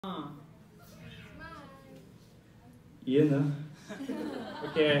You know.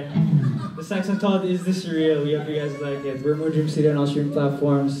 Okay. The section called Is This Real? We hope you guys like it. We're Moondream City on all streaming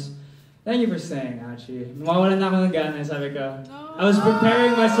platforms. Thank you for staying, Achi. Nawawalan na ako ng gana, sabi ko. I was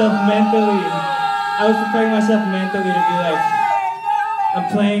preparing myself mentally. To be like, I'm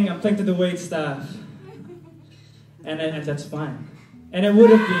playing to the wait staff. And that's fine. And it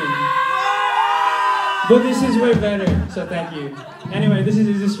would have been. But this is way better, so thank you. Anyway, this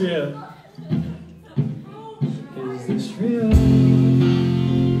is This Real? Is this real?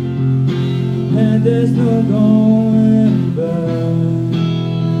 And there's no going back.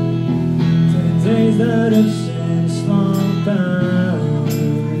 The days that have since long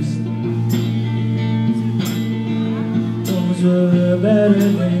passed, those were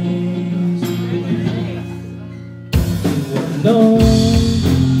better days. No.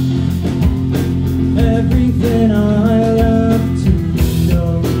 Everything I love to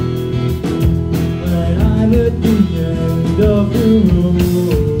show when I'm at the end of the road.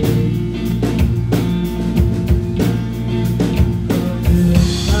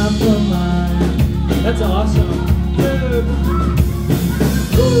 That's awesome.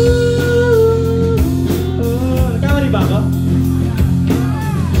 Nagkamali ba ako?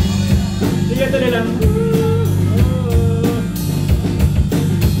 Sige, tuloy lang.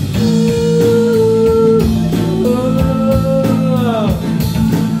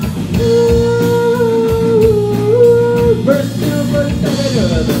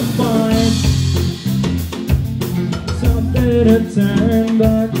 To turn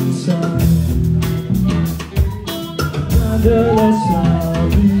back the sun, nonetheless I'll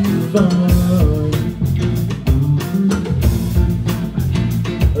be fine,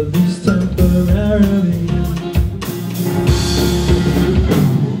 at least temporarily.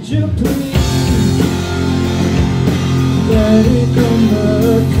 Would you please let it come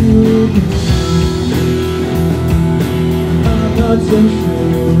back to me? I'm not so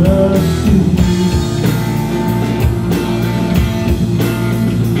sure I'll see.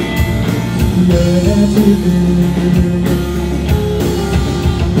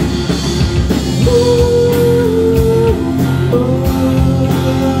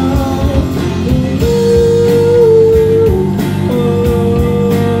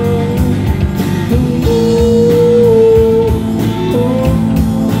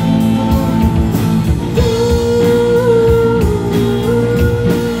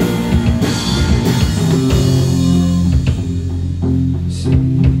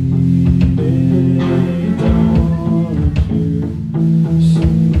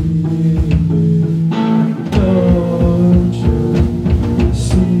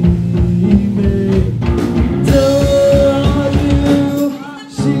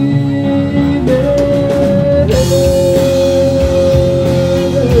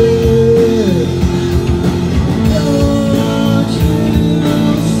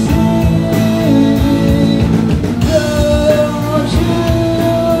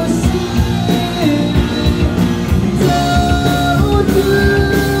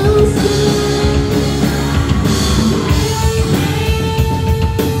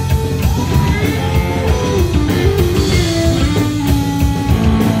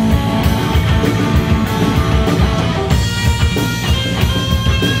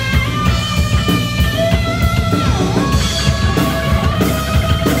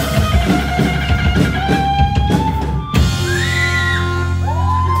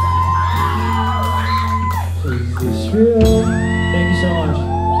 Thank you so much.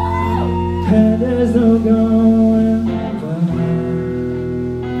 And there's no going back.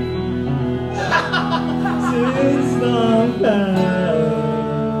 Since long past,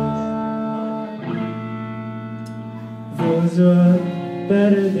 those were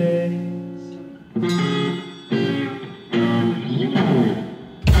better days.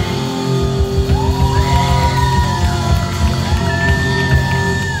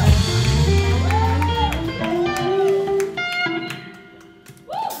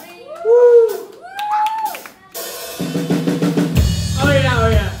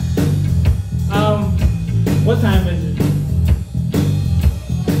 What time is it?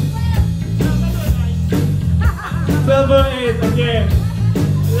 12:08, okay.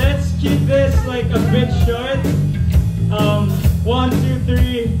 Let's keep this like a bit short. 1, 2,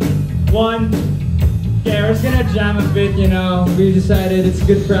 3, 1. Okay, we're just gonna jam a bit, you know. We decided it's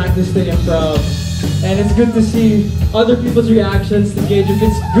good practice to improv. And it's good to see other people's reactions to gauge if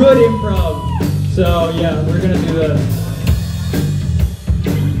it's good improv. So yeah, we're gonna do that.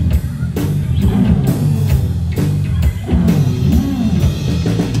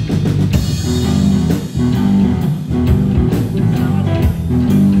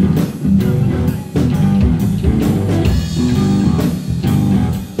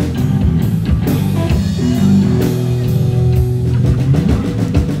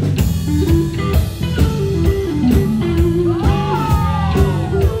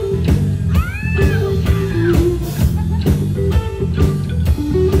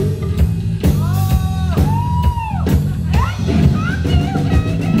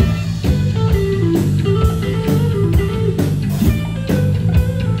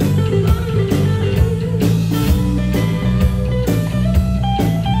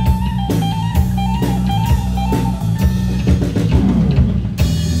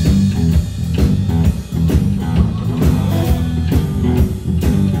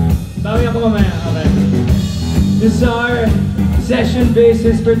 mamaya. Okay. This is our session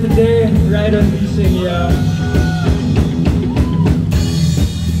basis for today. Right on leasing, yeah.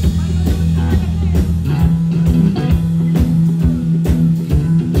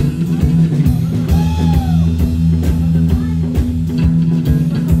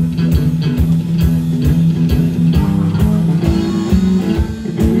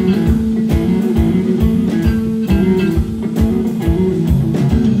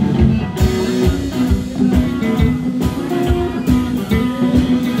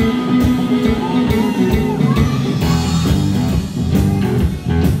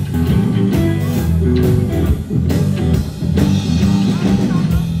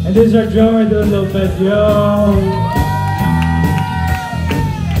 And this is our drummer doing Loafers, yo!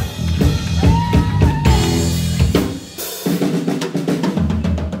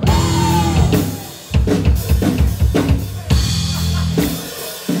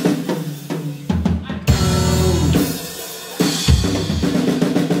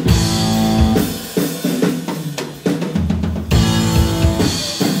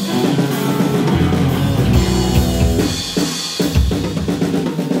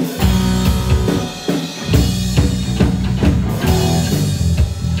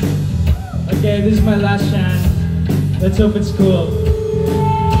 Okay, this is my last chance. Let's hope it's cool.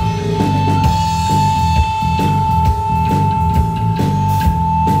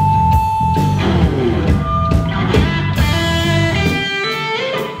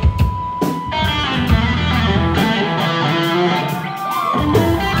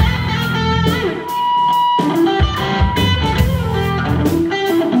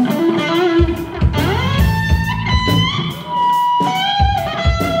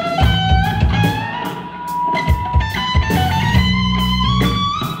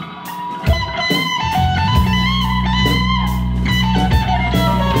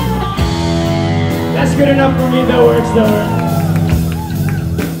 That's good enough for me, that works,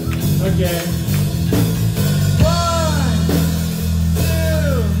 Okay. 1,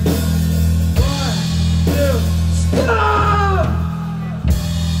 2, 1, 2, stop!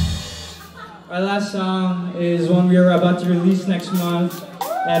 Our last song is one we are about to release next month,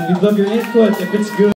 and we'd love your input if it's good.